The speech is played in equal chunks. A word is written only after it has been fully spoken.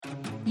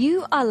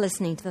You are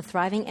listening to the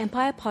Thriving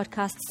Empire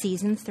Podcast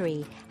Season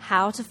 3,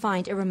 How to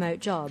Find a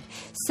Remote Job.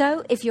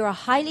 So if you're a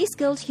highly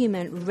skilled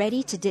human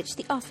ready to ditch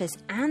the office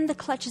and the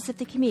clutches of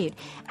the commute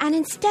and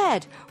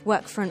instead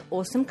work for an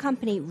awesome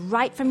company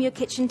right from your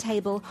kitchen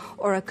table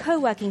or a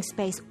co-working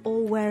space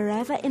or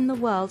wherever in the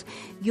world,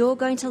 you're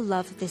going to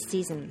love this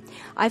season.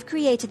 I've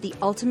created the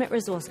ultimate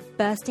resource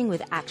bursting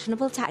with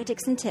actionable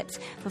tactics and tips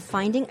for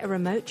finding a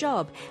remote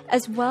job,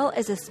 as well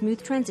as a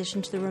smooth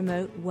transition to the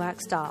remote work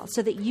style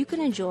so that you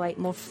can enjoy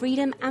more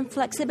freedom and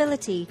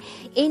flexibility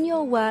in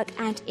your work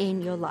and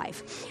in your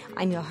life.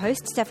 I'm your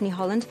host, Stephanie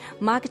Holland,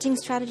 marketing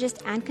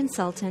strategist and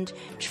consultant,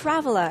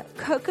 traveler,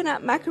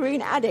 coconut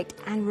macaroon addict,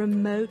 and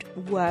remote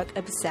work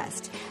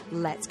obsessed.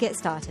 Let's get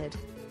started.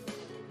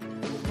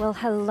 Well,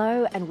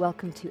 hello and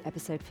welcome to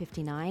episode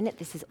 59.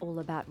 This is all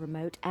about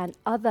remote and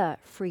other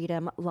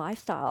freedom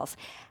lifestyles.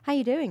 How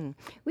you doing?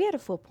 We had a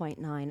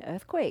 4.9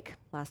 earthquake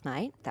last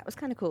night. That was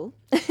kind of cool.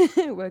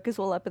 Woke us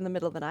all up in the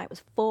middle of the night. It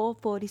was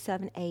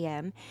 4:47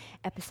 a.m.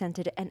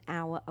 Epicentered an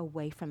hour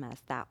away from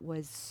us. That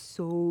was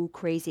so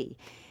crazy.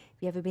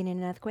 You ever been in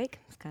an earthquake?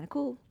 It's kind of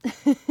cool.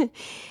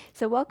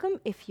 So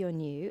welcome if you're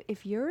new.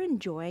 If you're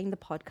enjoying the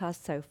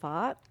podcast so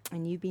far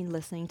and you've been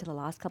listening to the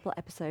last couple of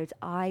episodes,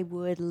 I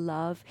would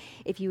love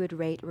if you would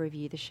rate or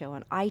review the show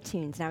on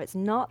iTunes. Now, it's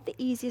not the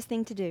easiest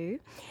thing to do,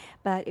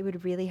 but it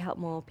would really help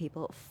more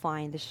people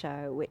find the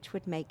show, which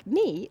would make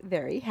me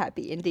very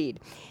happy indeed.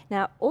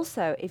 Now,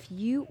 also, if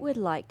you would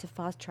like to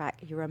fast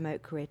track your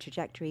remote career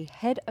trajectory,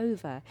 head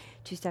over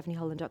to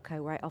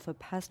stephanieholland.co, where I offer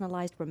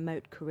personalized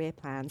remote career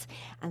plans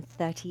and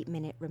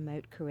 30-minute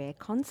remote career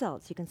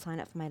consults. You can sign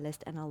up for my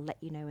list and I'll let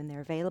you know when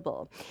they're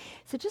available.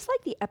 So just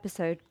like the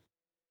episode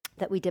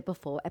that we did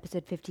before,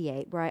 episode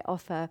 58, where I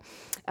offer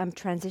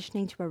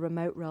transitioning to a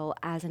remote role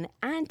as an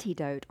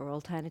antidote or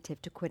alternative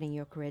to quitting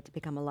your career to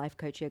become a life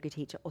coach, yoga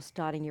teacher, or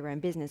starting your own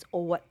business,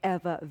 or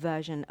whatever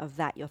version of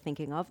that you're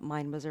thinking of.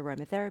 Mine was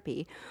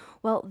aromatherapy.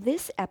 Well,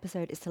 this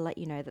episode is to let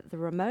you know that the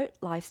remote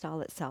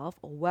lifestyle itself,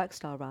 or work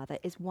style rather,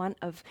 is one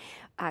of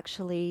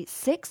actually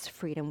 6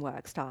 freedom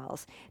work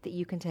styles that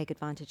you can take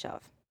advantage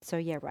of. So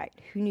yeah, right.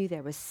 Who knew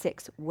there were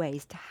 6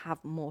 ways to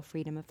have more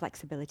freedom and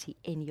flexibility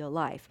in your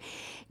life?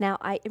 Now,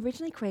 I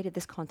originally created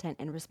this content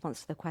in response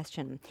to the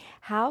question,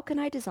 how can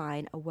I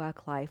design a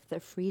work life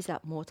that frees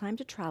up more time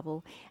to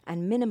travel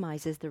and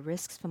minimizes the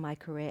risks for my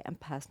career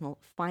and personal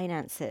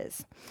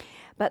finances?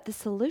 But the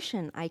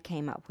solution I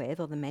came up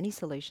with, or the many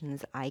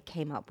solutions I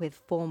came up with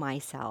for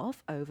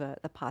myself over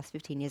the past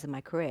 15 years of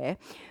my career,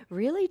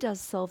 really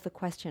does solve the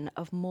question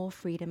of more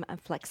freedom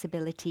and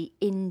flexibility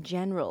in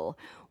general,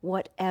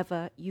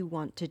 whatever you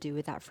want to do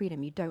with that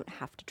freedom. You don't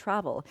have to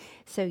travel.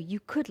 So you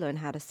could learn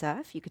how to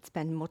surf. You could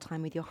spend more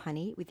time with your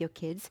honey, with your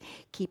kids,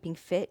 keeping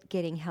fit,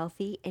 getting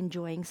healthy,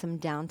 enjoying some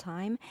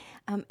downtime,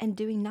 and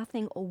doing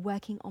nothing or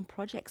working on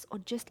projects or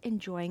just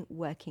enjoying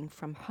working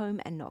from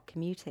home and not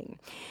commuting.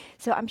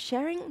 So I'm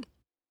sharing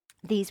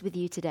these with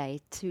you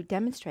today to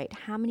demonstrate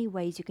how many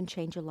ways you can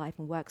change your life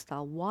and work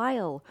style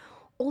while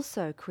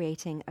also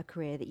creating a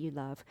career that you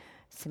love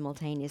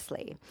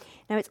simultaneously.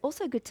 Now, it's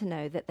also good to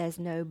know that there's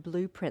no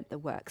blueprint that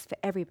works for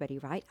everybody,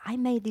 right? I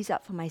made these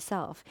up for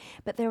myself,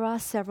 but there are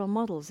several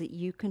models that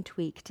you can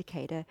tweak to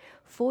cater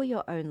for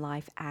your own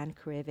life and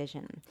career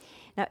vision.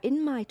 Now,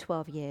 in my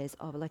 12 years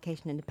of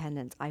location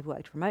independence, I've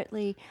worked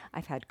remotely,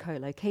 I've had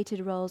co-located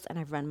roles, and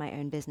I've run my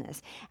own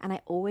business. And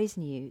I always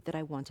knew that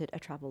I wanted a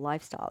travel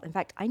lifestyle. In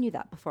fact, I knew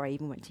that before I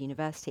even went to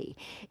university.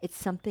 It's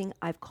something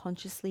I've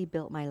consciously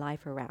built my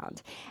life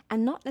around.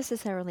 And not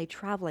necessarily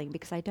traveling,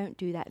 because I don't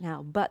do that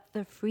now, but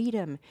the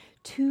freedom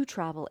to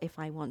travel if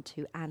I want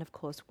to, and of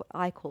course what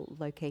I call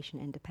location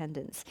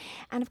independence.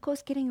 And of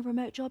course, getting a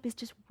remote job is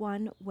just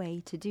one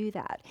way to do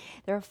that.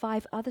 There are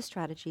 5 other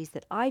strategies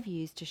that I've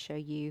used to show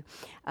you,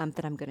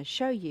 that I'm going to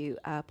show you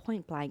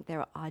point blank.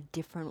 There are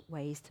different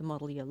ways to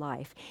model your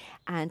life,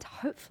 and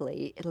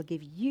hopefully it'll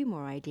give you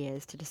more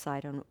ideas to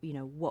decide on,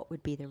 what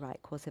would be the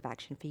right course of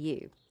action for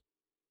you.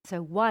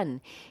 So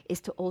 1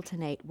 is to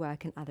alternate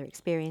work and other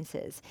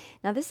experiences.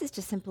 Now, this is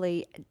just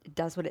simply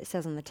does what it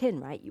says on the tin,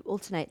 right? You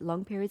alternate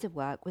long periods of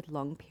work with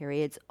long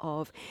periods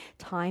of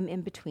time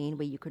in between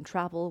where you can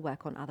travel,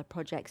 work on other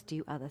projects,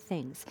 do other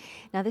things.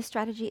 Now, this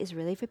strategy is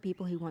really for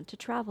people who want to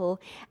travel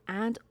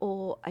and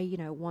or,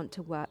 want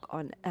to work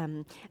on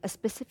a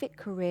specific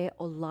career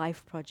or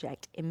life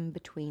project in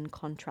between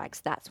contracts.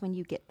 That's when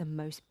you get the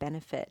most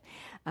benefit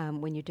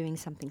when you're doing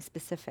something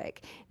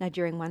specific. Now,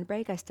 during one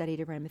break, I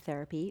studied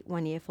aromatherapy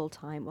 1 year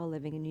full-time while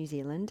living in New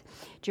Zealand.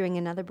 During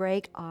another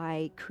break,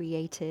 I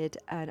created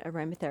an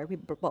aromatherapy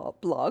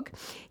blog.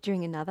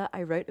 During another,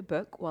 I wrote a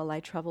book while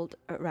I traveled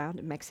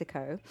around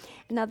Mexico.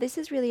 Now, this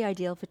is really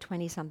ideal for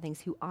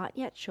 20-somethings who aren't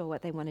yet sure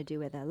what they want to do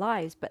with their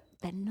lives, but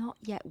they're not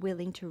yet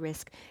willing to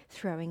risk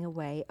throwing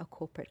away a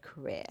corporate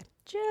career.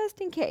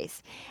 just in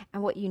case.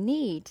 And what you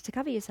need to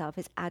cover yourself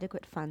is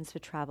adequate funds for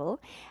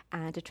travel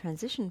and a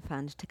transition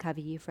fund to cover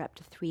you for up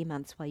to 3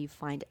 months while you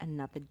find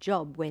another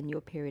job when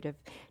your period of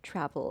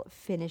travel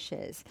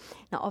finishes.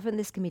 Now, often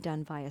this can be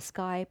done via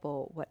Skype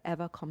or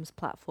whatever comms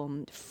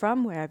platform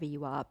from wherever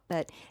you are,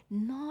 but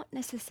not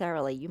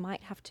necessarily. You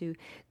might have to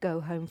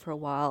go home for a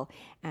while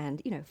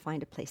and,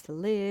 find a place to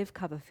live,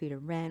 cover food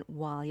and rent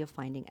while you're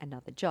finding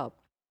another job.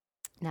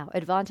 Now,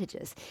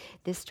 advantages.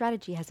 This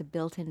strategy has a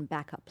built-in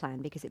backup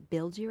plan because it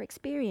builds your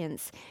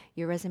experience,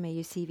 your resume,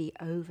 your CV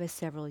over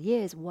several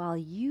years while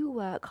you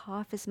work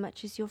half as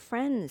much as your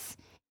friends.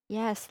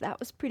 Yes, that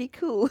was pretty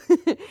cool.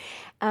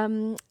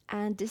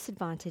 And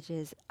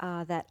disadvantages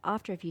are that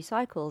after a few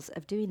cycles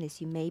of doing this,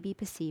 you may be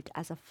perceived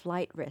as a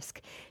flight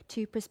risk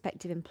to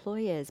prospective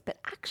employers. But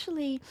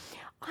actually,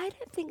 I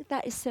don't think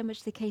that is so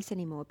much the case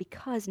anymore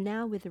because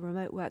now with the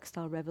remote work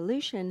style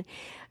revolution,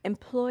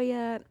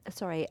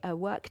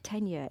 work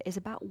tenure is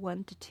about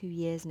 1 to 2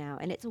 years now,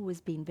 and it's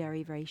always been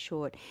very, very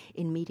short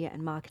in media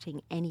and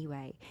marketing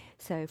anyway.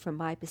 So from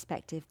my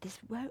perspective, this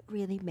won't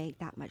really make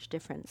that much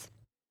difference.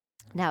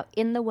 Now,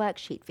 in the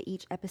worksheet for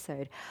each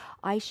episode,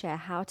 I share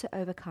how to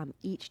overcome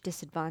each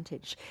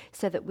disadvantage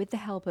so that with the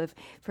help of,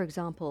 for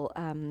example,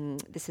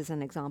 this is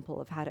an example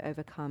of how to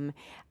overcome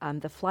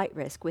the flight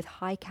risk with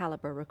high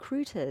caliber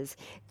recruiters.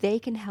 They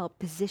can help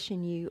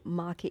position you,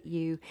 market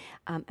you,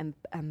 and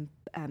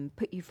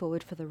put you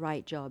forward for the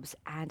right jobs.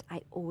 And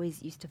I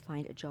always used to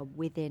find a job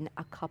within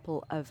a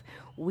couple of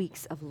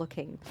weeks of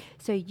looking.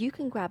 So you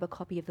can grab a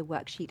copy of the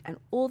worksheet and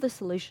all the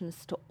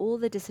solutions to all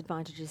the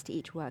disadvantages to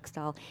each work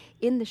style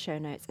in the show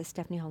notes at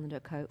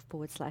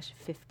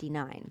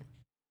stephanieholland.co/59.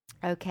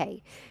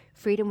 Okay,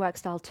 Freedom Work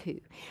Style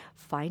 2.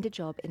 Find a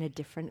job in a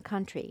different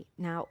country.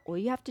 Now, all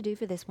you have to do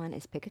for this one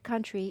is pick a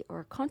country or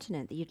a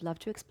continent that you'd love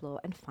to explore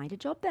and find a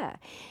job there.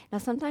 Now,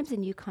 sometimes a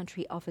new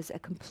country offers a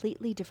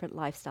completely different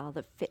lifestyle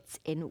that fits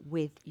in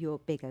with your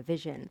bigger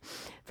vision.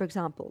 For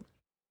example,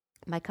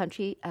 my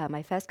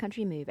first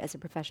country move as a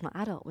professional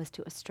adult was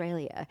to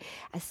Australia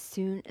as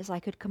soon as I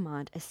could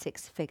command a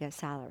 6-figure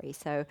salary.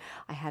 So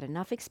I had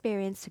enough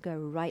experience to go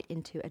right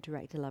into a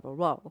director level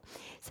role.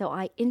 So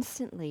I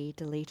instantly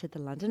deleted the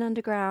London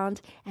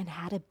Underground and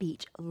had a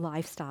beach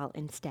lifestyle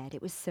instead.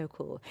 It was so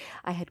cool.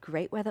 I had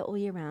great weather all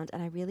year round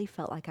and I really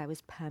felt like I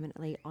was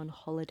permanently on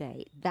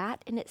holiday.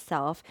 That in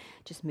itself,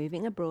 just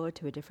moving abroad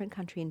to a different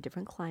country and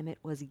different climate,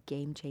 was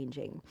game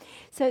changing.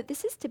 So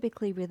this is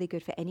typically really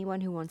good for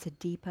anyone who wants a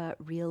deeper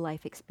real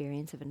life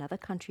experience of another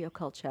country or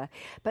culture,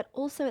 but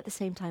also at the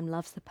same time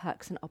loves the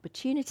perks and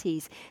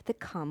opportunities that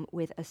come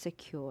with a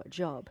secure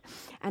job.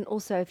 And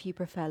also if you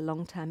prefer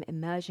long-term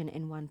immersion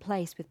in one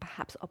place with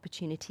perhaps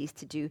opportunities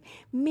to do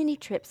mini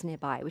trips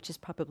nearby, which is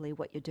probably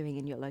what you're doing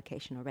in your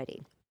location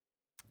already.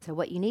 So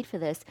what you need for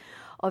this,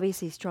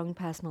 obviously strong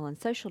personal and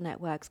social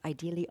networks,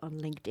 ideally on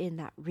LinkedIn.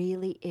 That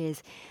really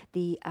is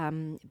the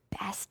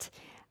best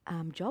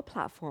job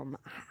platform.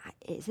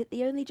 Is it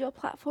the only job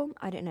platform?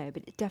 I don't know,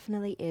 but it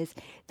definitely is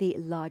the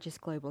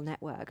largest global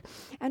network.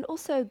 And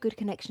also good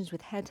connections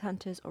with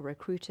headhunters or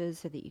recruiters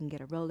so that you can get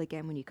a role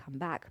again when you come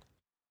back.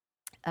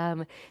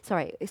 So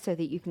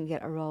that you can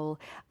get a role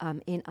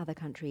in other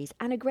countries,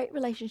 and a great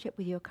relationship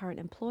with your current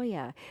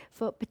employer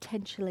for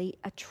potentially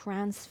a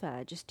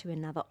transfer just to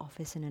another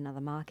office in another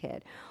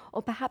market,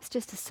 or perhaps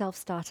just a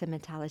self-starter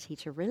mentality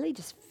to really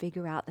just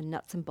figure out the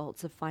nuts and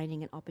bolts of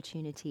finding an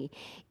opportunity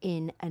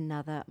in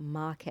another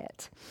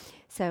market.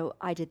 So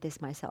I did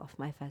this myself,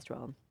 my first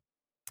role.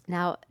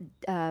 Now,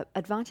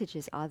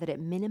 advantages are that it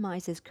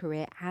minimizes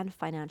career and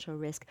financial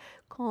risk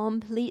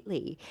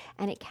completely,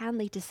 and it can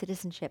lead to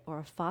citizenship or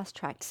a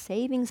fast-tracked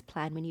savings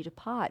plan when you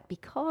depart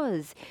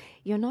because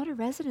you're not a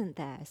resident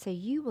there. So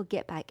you will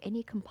get back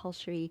any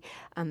compulsory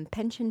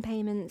pension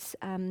payments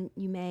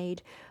you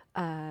made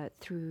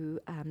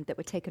through that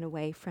were taken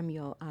away from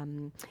your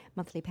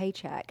monthly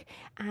paycheck,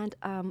 and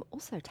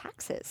also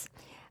taxes.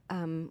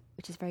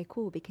 Which is very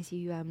cool because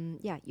you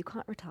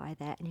can't retire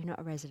there and you're not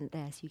a resident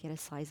there, so you get a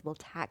sizable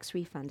tax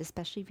refund,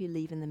 especially if you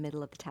leave in the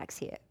middle of the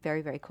tax year.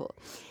 Very, very cool.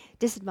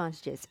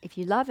 Disadvantages: if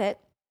you love it,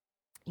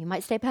 you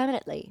might stay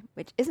permanently,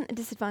 which isn't a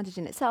disadvantage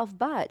in itself,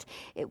 but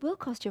it will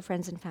cost your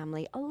friends and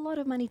family a lot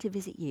of money to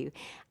visit you,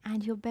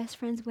 and your best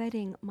friend's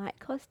wedding might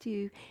cost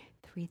you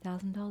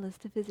 $3,000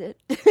 to visit.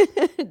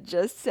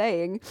 Just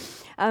saying.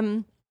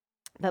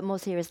 But more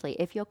seriously,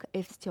 if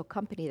it's your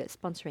company that's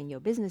sponsoring your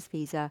business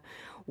visa,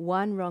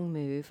 one wrong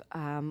move,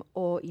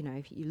 or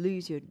if you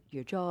lose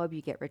your job,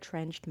 you get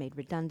retrenched, made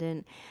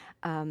redundant,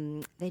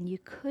 then you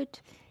could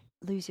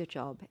lose your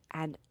job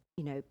and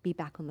be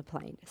back on the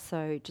plane.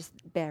 So just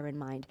bear in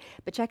mind.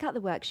 But check out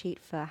the worksheet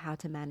for how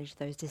to manage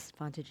those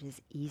disadvantages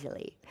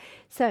easily.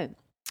 So,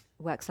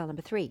 work style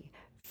number 3,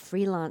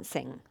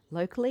 freelancing,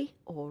 locally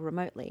or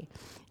remotely.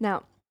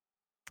 Now,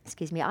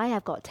 excuse me, I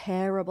have got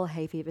terrible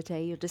hay fever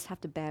today. You'll just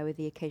have to bear with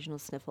the occasional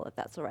sniffle if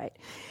that's all right.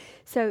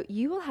 So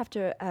you will have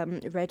to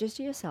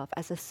register yourself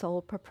as a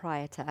sole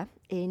proprietor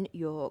in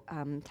your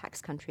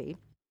tax country.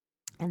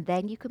 And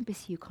then you can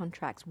pursue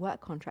work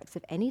contracts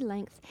of any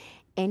length,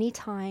 any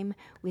time,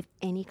 with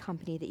any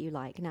company that you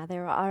like. Now,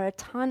 there are a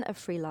ton of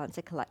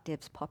freelancer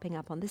collectives popping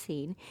up on the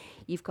scene.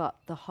 You've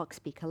got the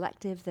Hoxby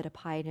Collective that are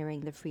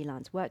pioneering the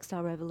freelance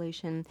workstyle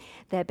revolution.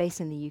 They're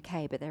based in the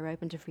UK, but they're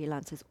open to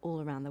freelancers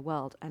all around the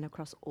world and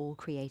across all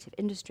creative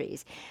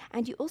industries.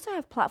 And you also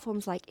have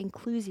platforms like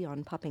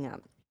Inclusion popping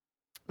up,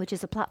 which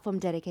is a platform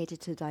dedicated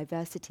to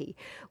diversity,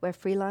 where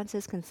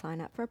freelancers can sign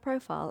up for a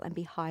profile and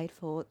be hired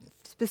for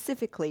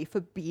specifically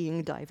for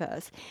being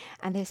diverse.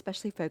 And they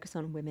especially focus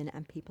on women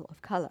and people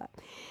of color.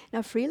 Now,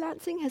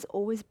 freelancing has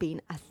always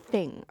been a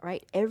thing,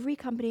 right? Every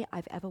company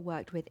I've ever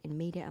worked with in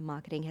media and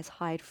marketing has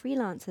hired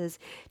freelancers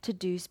to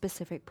do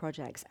specific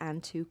projects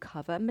and to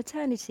cover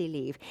maternity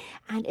leave.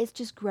 And it's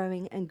just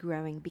growing and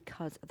growing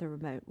because of the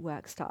remote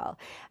work style,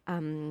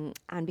 and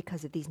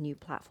because of these new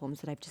platforms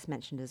that I've just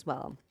mentioned as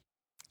well.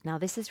 Now,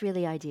 this is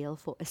really ideal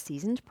for a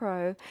seasoned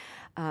pro,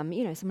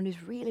 someone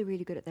who's really,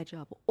 really good at their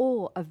job,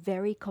 or a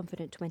very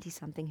confident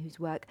 20-something whose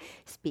work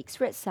speaks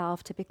for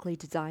itself, typically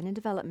design and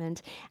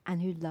development,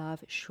 and who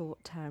love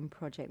short-term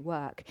project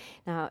work.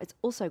 Now, it's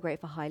also great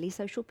for highly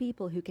social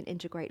people who can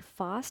integrate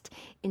fast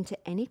into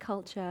any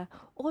culture,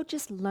 or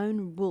just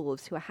lone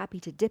wolves who are happy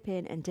to dip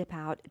in and dip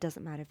out. It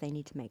doesn't matter if they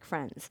need to make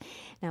friends.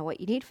 Now, what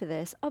you need for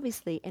this,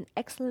 obviously, an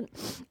excellent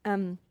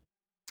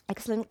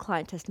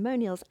client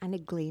testimonials and a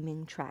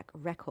gleaming track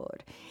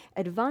record.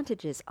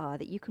 Advantages are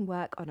that you can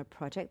work on a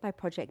project by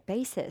project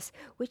basis,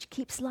 which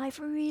keeps life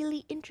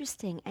really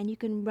interesting, and you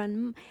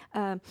can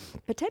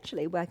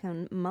potentially work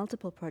on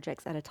multiple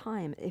projects at a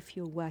time if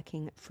you're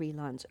working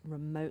freelance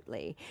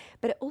remotely.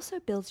 But it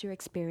also builds your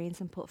experience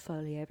and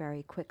portfolio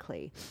very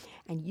quickly.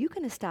 And you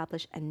can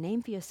establish a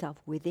name for yourself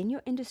within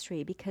your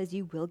industry because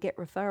you will get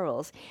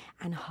referrals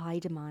and high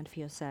demand for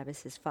your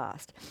services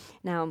fast.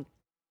 Now,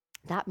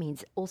 that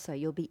means also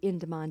you'll be in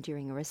demand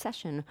during a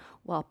recession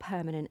while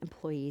permanent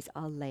employees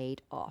are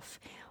laid off.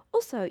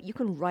 Also, you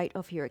can write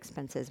off your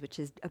expenses, which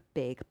is a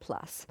big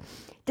plus.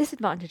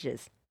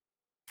 Disadvantages.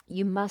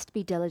 You must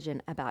be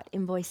diligent about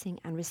invoicing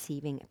and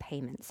receiving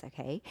payments,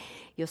 okay?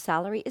 Your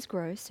salary is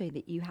gross, so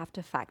that you have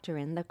to factor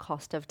in the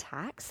cost of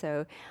tax.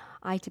 So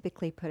I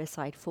typically put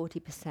aside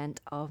 40%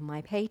 of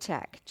my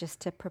paycheck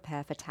just to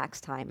prepare for tax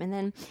time. And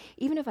then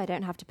even if I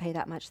don't have to pay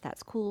that much,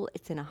 that's cool.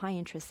 It's in a high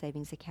interest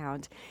savings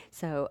account.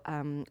 So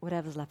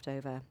whatever's left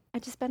over, I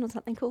just spend on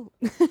something cool.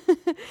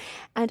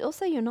 And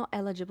also, you're not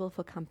eligible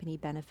for company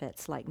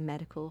benefits like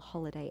medical,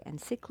 holiday, and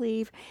sick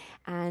leave.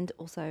 And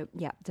also,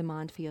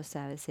 demand for your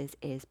services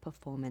is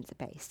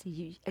performance-based. So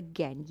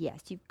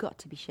yes, you've got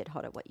to be shit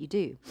hot at what you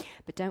do.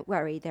 But don't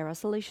worry, there are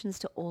solutions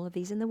to all of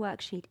these in the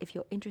worksheet if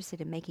you're interested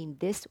in making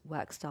this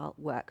work style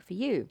work for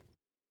you.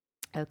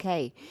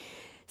 Okay.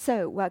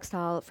 So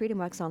freedom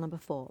work style number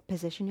 4,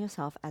 position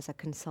yourself as a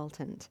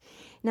consultant.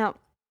 Now,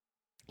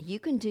 you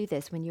can do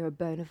this when you're a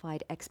bona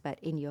fide expert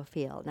in your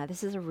field. Now,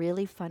 this is a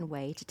really fun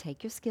way to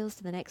take your skills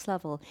to the next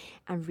level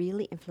and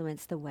really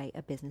influence the way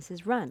a business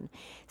is run.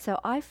 So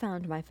I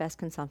found my first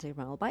consulting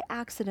role by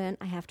accident,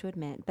 I have to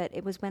admit, but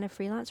it was when a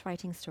freelance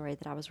writing story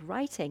that I was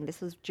writing.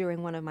 This was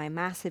during one of my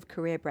massive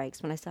career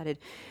breaks when I started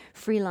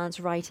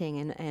freelance writing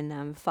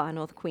in far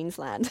north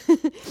Queensland.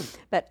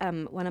 But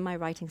one of my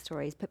writing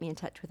stories put me in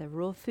touch with a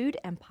raw food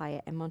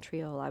empire in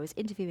Montreal. I was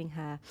interviewing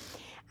her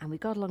and we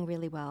got along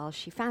really well.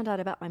 She found out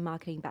about my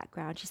marketing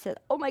background. She said,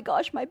 "Oh my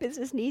gosh, my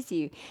business needs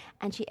you."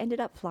 And she ended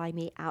up flying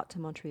me out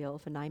to Montreal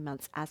for 9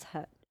 months as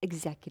her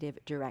executive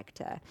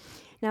director.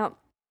 Now,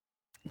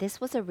 this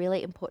was a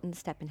really important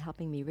step in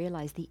helping me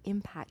realize the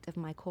impact of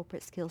my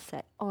corporate skill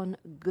set on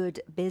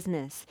good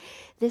business.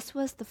 This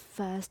was the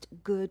first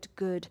good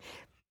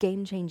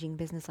game-changing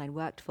business I'd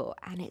worked for,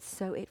 and it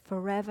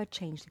forever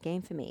changed the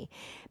game for me.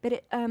 But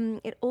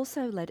it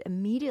also led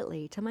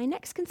immediately to my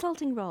next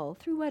consulting role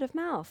through word of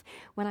mouth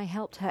when I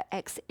helped her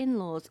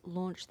ex-in-laws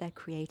launch their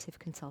creative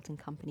consulting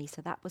company.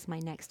 So that was my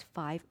next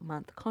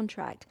 5-month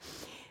contract.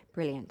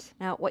 Brilliant.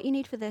 Now, what you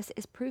need for this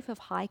is proof of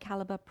high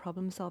caliber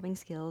problem-solving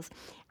skills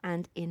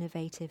and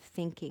innovative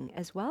thinking,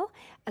 as well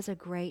as a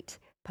great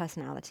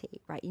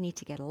personality, right? You need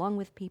to get along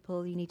with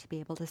people. You need to be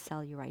able to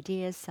sell your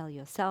ideas, sell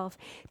yourself.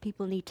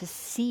 People need to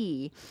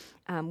see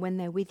when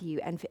they're with you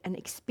and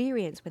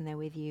experience when they're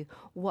with you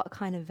what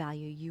kind of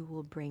value you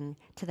will bring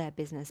to their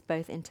business,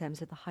 both in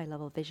terms of the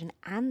high-level vision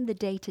and the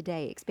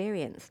day-to-day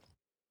experience.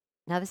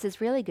 Now, this is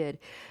really good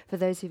for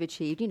those who've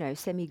achieved,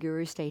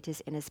 semi-guru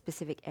status in a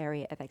specific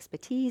area of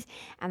expertise,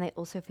 and they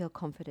also feel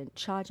confident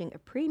charging a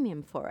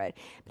premium for it.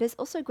 But it's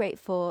also great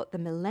for the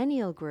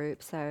millennial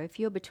group. So if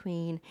you're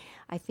between,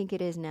 I think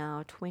it is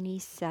now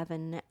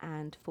 27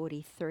 and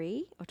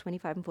 43, or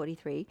 25 and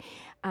 43,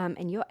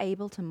 and you're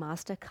able to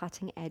master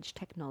cutting-edge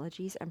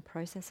technologies and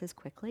processes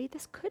quickly,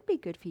 this could be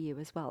good for you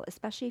as well,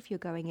 especially if you're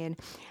going in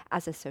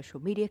as a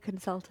social media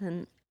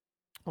consultant,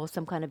 or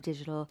some kind of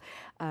digital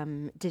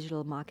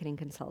marketing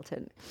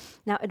consultant.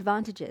 Now,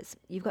 advantages.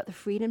 You've got the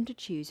freedom to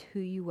choose who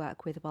you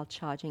work with while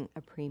charging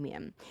a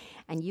premium.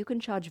 And you can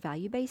charge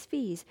value-based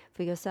fees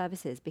for your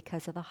services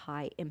because of the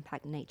high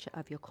impact nature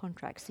of your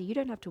contract. So you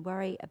don't have to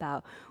worry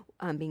about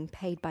being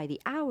paid by the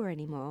hour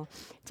anymore.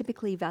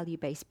 Typically,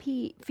 value-based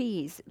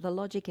fees, the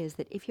logic is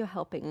that if you're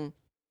helping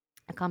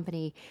a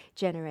company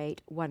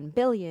generate 1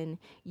 billion,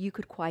 you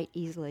could quite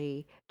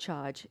easily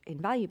charge in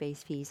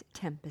value-based fees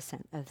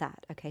 10% of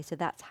that. Okay, so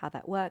that's how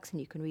that works, and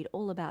you can read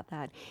all about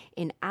that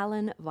in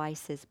Alan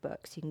Weiss's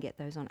books. You can get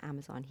those on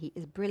Amazon. He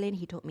is brilliant.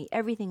 He taught me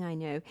everything I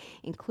know,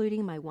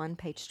 including my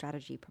one-page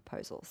strategy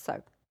proposal.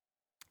 So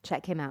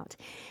check him out.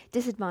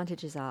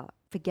 Disadvantages are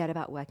forget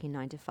about working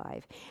 9 to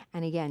 5.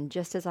 And again,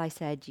 just as I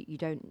said, you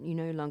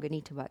no longer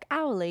need to work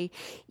hourly.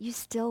 You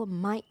still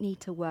might need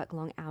to work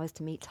long hours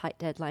to meet tight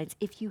deadlines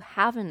if you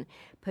haven't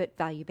put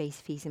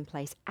value-based fees in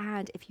place,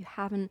 and if you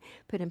haven't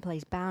put in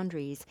place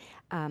boundaries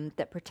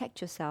that protect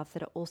yourself,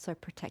 that are also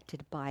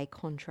protected by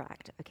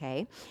contract.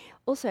 Okay.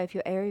 Also, if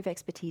your area of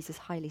expertise is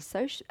highly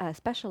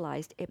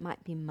specialized, it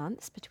might be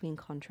months between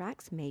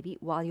contracts, maybe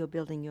while you're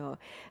building your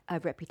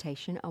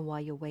reputation and while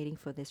you're waiting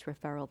for this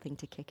referral thing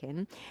to kick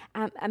in.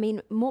 I mean,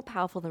 more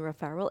powerful than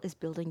referral is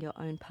building your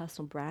own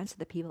personal brand so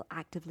that people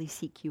actively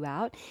seek you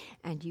out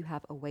and you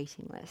have a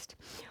waiting list.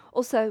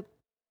 Also,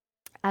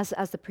 as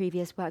the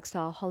previous work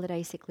style,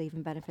 holiday, sick leave,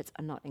 and benefits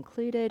are not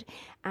included,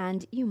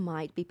 and you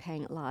might be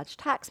paying large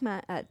large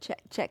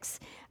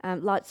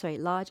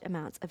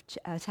amounts of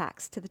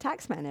tax to the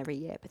taxman every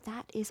year. But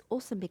that is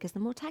awesome, because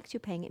the more tax you're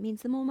paying, it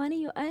means the more money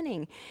you're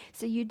earning.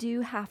 So you do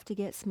have to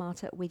get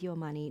smarter with your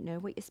money, know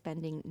what you're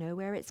spending, know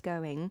where it's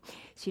going,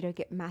 so you don't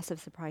get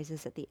massive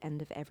surprises at the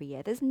end of every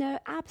year. There's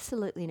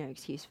absolutely no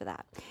excuse for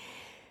that.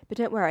 But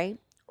don't worry,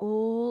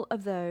 all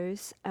of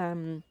those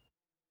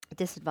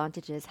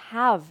disadvantages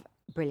have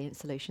brilliant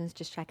solutions.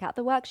 Just check out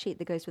the worksheet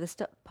that goes with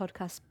the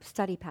podcast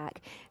study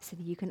pack so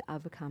that you can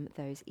overcome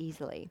those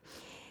easily.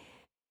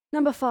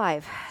 Number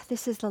 5,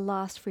 this is the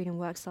last freedom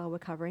work style we're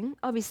covering.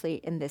 Obviously,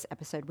 in this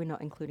episode, we're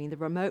not including the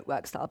remote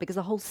work style because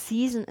the whole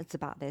season is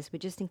about this. We're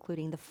just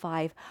including the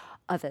 5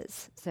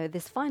 others. So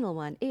this final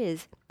one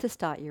is to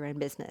start your own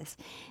business.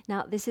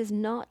 Now, this is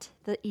not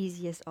the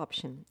easiest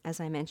option, as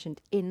I mentioned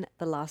in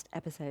the last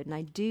episode. And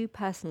I do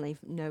personally,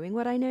 knowing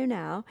what I know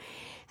now,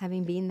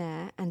 having been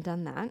there and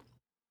done that,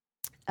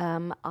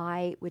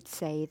 I would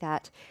say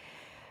that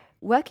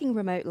working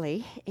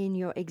remotely in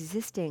your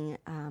existing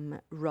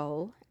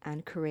role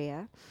and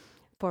career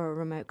for a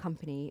remote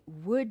company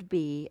would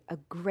be a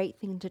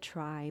great thing to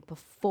try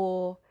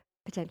before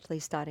potentially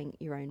starting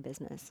your own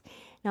business.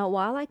 Now,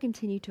 while I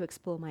continue to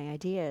explore my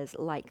ideas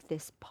like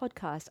this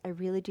podcast, I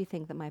really do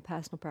think that my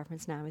personal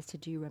preference now is to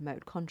do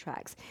remote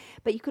contracts.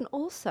 But you can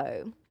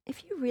also,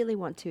 if you really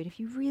want to, and if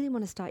you really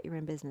want to start your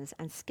own business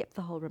and skip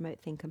the whole remote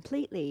thing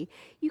completely,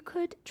 you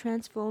could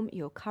transform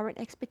your current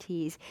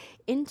expertise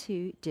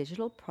into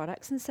digital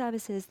products and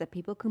services that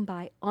people can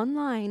buy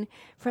online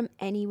from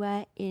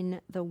anywhere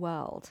in the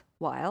world,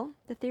 while,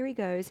 the theory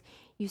goes,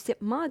 you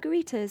sip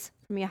margaritas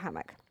from your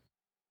hammock.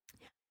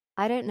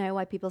 I don't know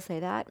why people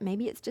say that.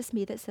 Maybe it's just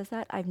me that says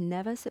that. I've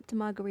never sipped a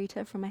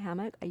margarita from my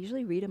hammock. I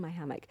usually read in my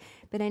hammock.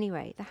 But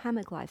anyway, the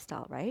hammock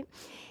lifestyle, right?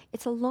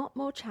 It's a lot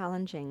more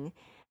challenging.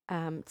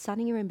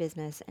 Starting your own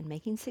business and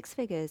making 6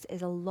 figures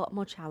is a lot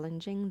more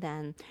challenging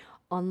than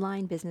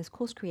online business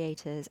course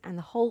creators and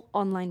the whole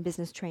online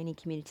business training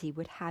community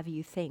would have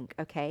you think,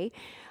 okay?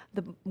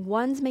 The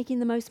ones making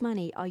the most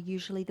money are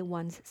usually the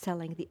ones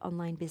selling the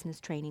online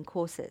business training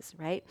courses,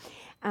 right?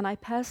 And I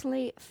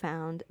personally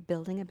found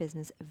building a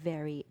business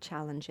very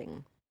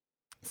challenging.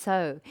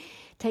 So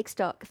take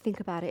stock, think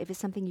about it. If it's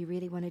something you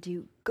really want to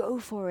do, go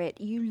for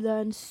it. You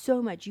learn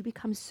so much. You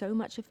become so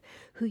much of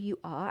who you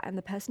are, and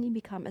the person you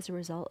become as a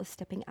result of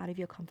stepping out of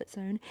your comfort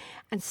zone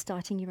and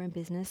starting your own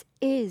business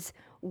is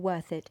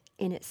worth it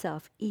in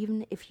itself,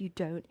 even if you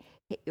don't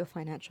hit your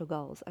financial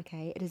goals,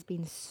 okay? It has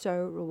been so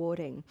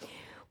rewarding.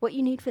 What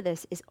you need for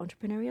this is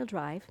entrepreneurial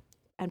drive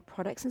and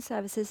products and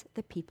services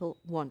that people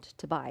want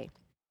to buy.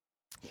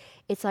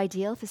 It's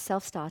ideal for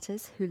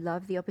self-starters who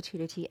love the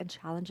opportunity and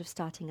challenge of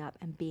starting up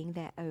and being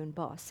their own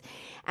boss,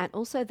 and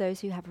also those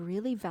who have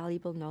really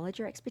valuable knowledge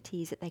or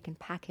expertise that they can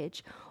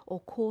package,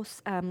 or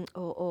course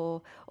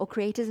or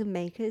creators and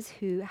makers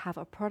who have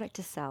a product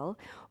to sell,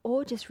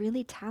 or just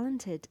really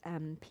talented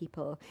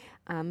people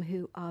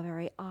who are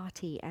very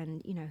arty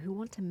and who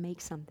want to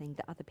make something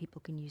that other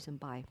people can use and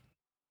buy.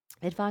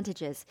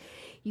 Advantages.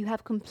 You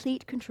have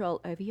complete control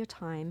over your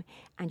time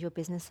and your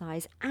business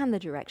size and the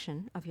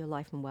direction of your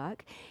life and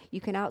work.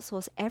 You can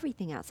outsource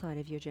everything outside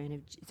of your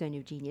zone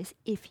of genius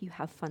if you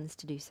have funds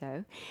to do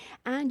so.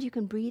 And you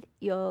can breathe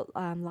your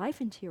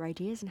life into your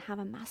ideas and have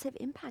a massive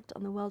impact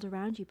on the world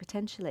around you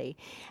potentially.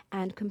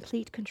 And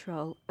complete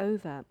control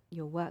over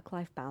your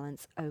work-life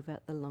balance over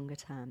the longer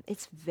term.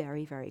 It's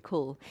very, very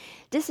cool.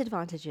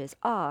 Disadvantages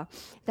are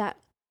that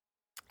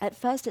at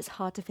first, it's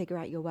hard to figure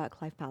out your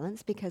work-life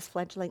balance because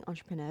fledgling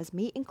entrepreneurs,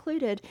 me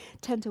included,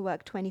 tend to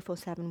work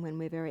 24/7 when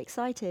we're very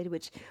excited,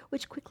 which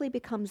quickly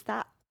becomes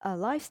that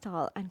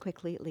lifestyle and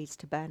quickly leads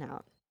to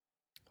burnout.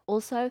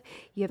 Also,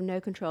 you have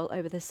no control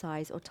over the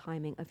size or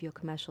timing of your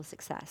commercial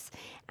success,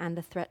 and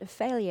the threat of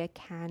failure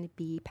can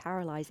be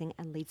paralyzing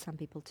and lead some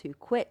people to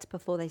quit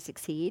before they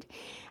succeed,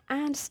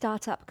 and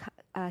startup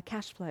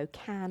cash flow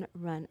can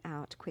run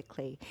out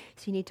quickly.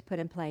 So you need to put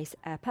in place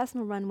a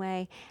personal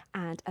runway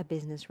and a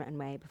business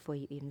runway before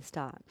you even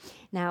start.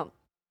 Now,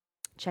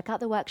 check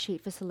out the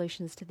worksheet for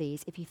solutions to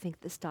these if you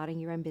think that starting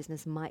your own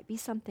business might be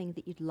something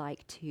that you'd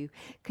like to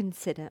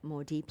consider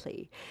more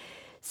deeply.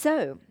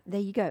 So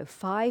there you go,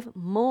 5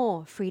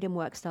 more freedom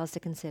work styles to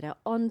consider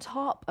on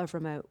top of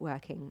remote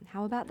working.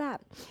 How about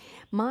that?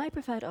 My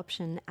preferred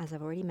option, as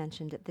I've already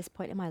mentioned at this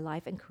point in my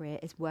life and career,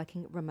 is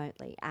working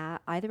remotely,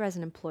 either as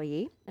an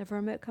employee of a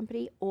remote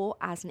company or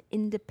as an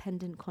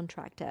independent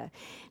contractor.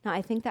 Now,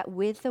 I think that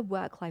with the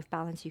work-life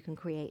balance you can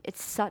create,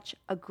 it's such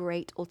a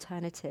great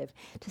alternative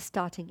to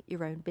starting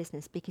your own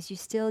business because you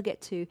still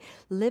get to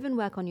live and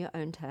work on your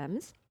own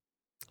terms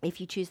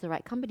if you choose the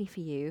right company for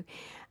you,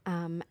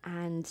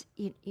 and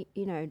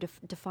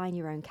define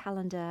your own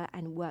calendar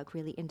and work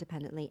really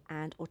independently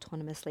and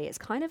autonomously. It's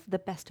kind of the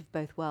best of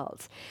both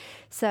worlds.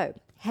 So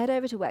head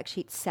over to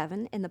worksheet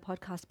 7 in the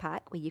podcast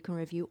pack, where you can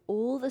review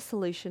all the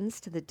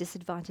solutions to the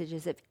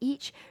disadvantages of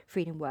each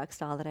freedom work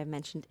style that I've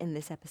mentioned in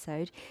this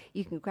episode.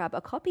 You can grab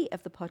a copy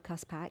of the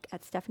podcast pack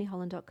at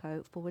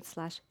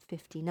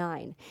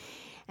stephanieholland.co/59.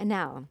 And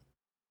now,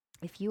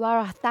 if you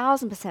are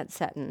 1,000%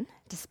 certain,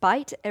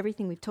 despite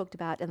everything we've talked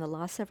about in the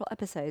last several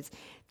episodes,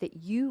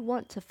 that you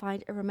want to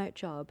find a remote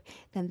job,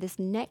 then this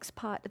next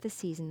part of the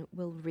season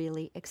will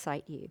really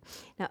excite you.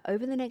 Now,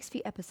 over the next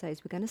few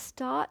episodes, we're going to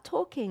start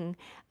talking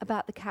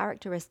about the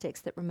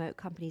characteristics that remote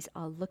companies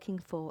are looking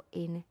for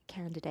in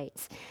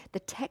candidates, the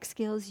tech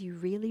skills you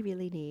really,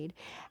 really need,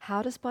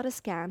 how to spot a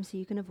scam so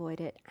you can avoid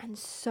it, and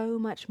so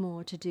much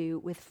more to do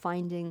with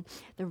finding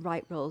the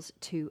right roles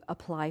to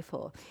apply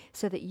for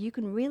so that you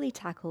can really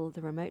tackle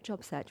the remote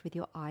job search with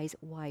your eyes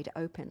wide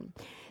open.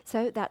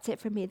 So that's it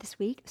from me this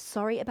week.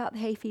 Sorry about the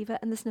hay fever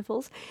and the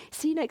sniffles.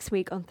 See you next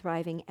week on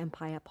Thriving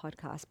Empire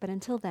Podcast. But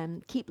until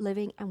then, keep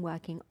living and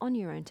working on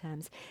your own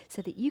terms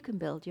so that you can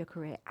build your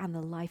career and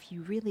the life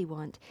you really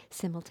want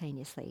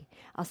simultaneously.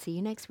 I'll see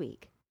you next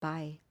week.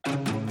 Bye.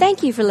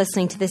 Thank you for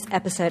listening to this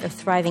episode of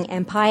Thriving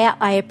Empire.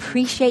 I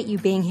appreciate you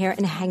being here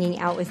and hanging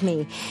out with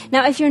me.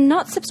 Now, if you're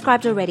not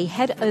subscribed already,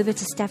 head over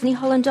to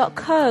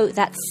stephanieholland.co,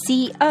 that's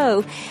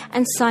C-O,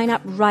 and sign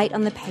up right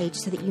on the page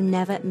so that you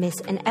never miss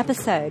an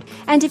episode.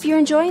 And if you're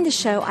enjoying the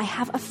show, I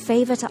have a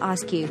favor to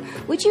ask you.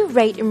 Would you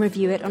rate and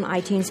review it on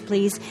iTunes,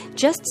 please?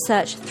 Just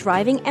search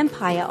Thriving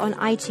Empire on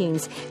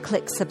iTunes.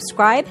 Click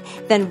subscribe,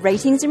 then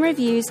ratings and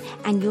reviews,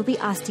 and you'll be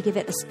asked to give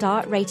it a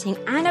star rating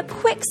and a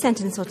quick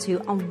sentence or two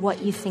on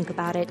what you think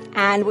about it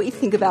and what you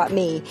think about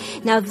me.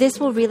 Now, this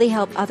will really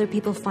help other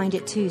people find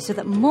it too, so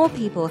that more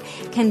people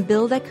can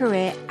build their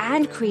career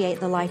and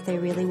create the life they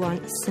really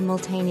want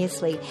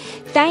simultaneously.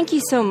 Thank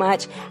you so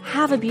much.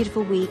 Have a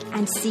beautiful week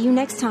and see you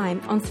next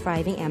time on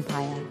Thriving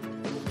Empire.